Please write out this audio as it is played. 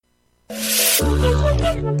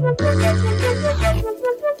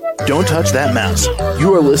Don't touch that mouse.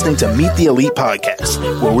 You are listening to Meet the Elite Podcast,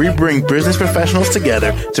 where we bring business professionals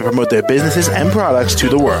together to promote their businesses and products to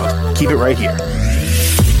the world. Keep it right here.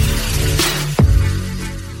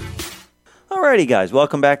 Alrighty, guys.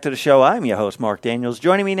 Welcome back to the show. I'm your host, Mark Daniels.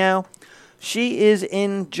 Joining me now, she is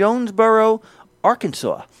in Jonesboro,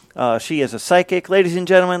 Arkansas. She is a psychic. Ladies and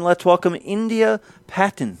gentlemen, let's welcome India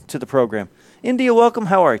Patton to the program. India, welcome.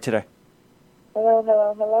 How are you today?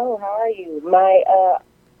 Hello. How are you? My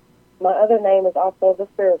other name is also the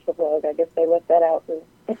Spiritual Plug. I guess they left that out too.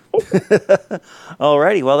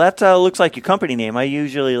 Alrighty. Well, that looks like your company name. I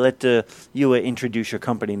usually let you introduce your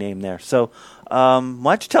company name there. So why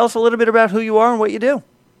don't you tell us a little bit about who you are and what you do?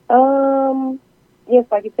 Yes,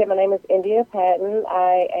 like you said, my name is India Patton.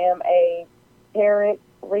 I am a tarot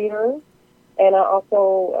reader, and I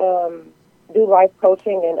also do life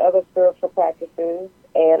coaching and other spiritual practices.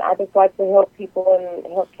 And I just like to help people and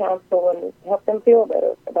help counsel and help them feel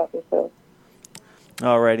better about themselves.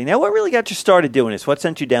 Alrighty. Now, what really got you started doing this? What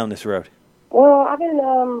sent you down this road? Well, I've been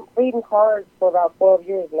reading cards for about 12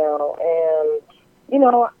 years now. And, you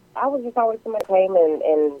know, I was just always somebody who came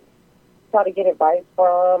and tried to get advice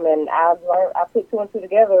from. And I put two and two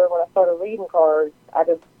together when I started reading cards. I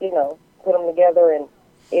just, put them together, and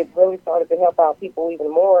it really started to help out people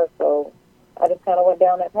even more. So I just kind of went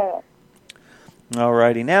down that path.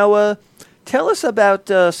 Alrighty. Now, tell us about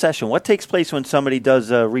session. What takes place when somebody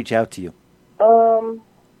does reach out to you?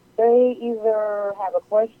 They either have a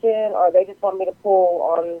question or they just want me to pull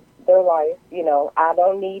on their life. I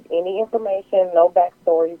don't need any information, no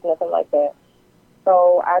backstories, nothing like that.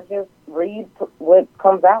 So I just read what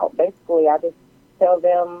comes out, basically. I just tell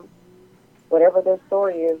them whatever their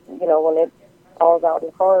story is, when it falls out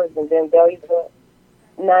in cards, and then they'll either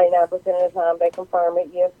 99% of the time they confirm it,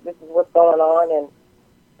 yes, this is what's going on, and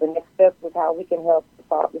the next step is how we can help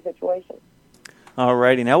solve the situation. All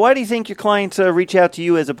righty. Now, why do you think your clients reach out to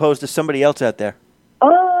you as opposed to somebody else out there?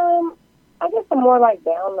 I guess I'm more like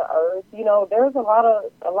down to earth. There's a lot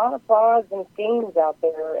of frauds and schemes out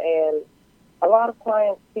there, and a lot of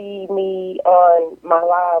clients see me on my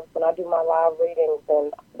lives when I do my live readings,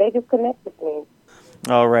 and they just connect with me.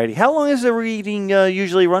 All righty. How long is the reading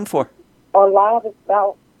usually run for? On live, it's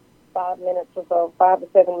about 5 minutes or so, 5 to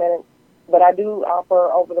 7 minutes. But I do offer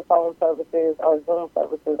over-the-phone services or Zoom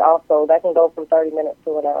services also. That can go from 30 minutes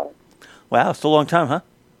to an hour. Wow, it's a long time, huh?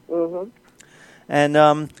 Mm-hmm. And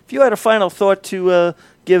if you had a final thought to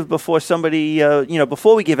give before somebody,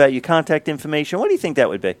 before we give out your contact information, what do you think that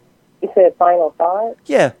would be? You said final thought?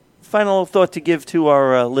 Yeah, final thought to give to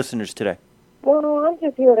our listeners today. Well, I'm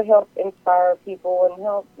just here to help inspire people and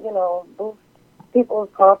help, boost people's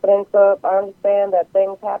confidence up. I understand that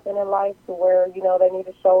things happen in life to where, they need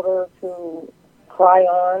a shoulder to cry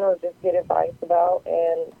on or just get advice about.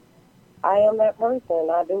 And I am that person.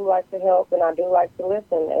 I do like to help, and I do like to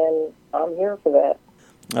listen, and I'm here for that.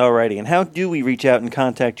 All righty. And how do we reach out and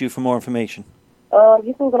contact you for more information?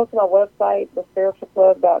 You can go to my website,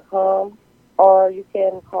 thespiritualplug.com, or you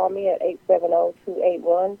can call me at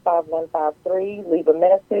 870-281-5153. Leave a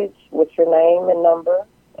message with your name and number,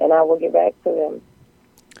 and I will get back to them.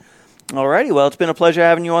 All righty. Well, it's been a pleasure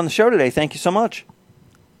having you on the show today. Thank you so much.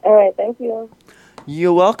 All right. Thank you.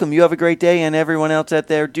 You're welcome. You have a great day, and everyone else out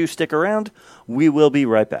there, do stick around. We will be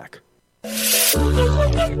right back.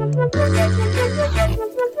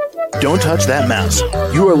 Don't touch that mouse.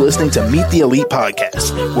 You are listening to Meet the Elite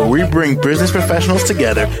Podcast, where we bring business professionals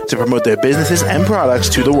together to promote their businesses and products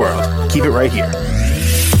to the world. Keep it right here.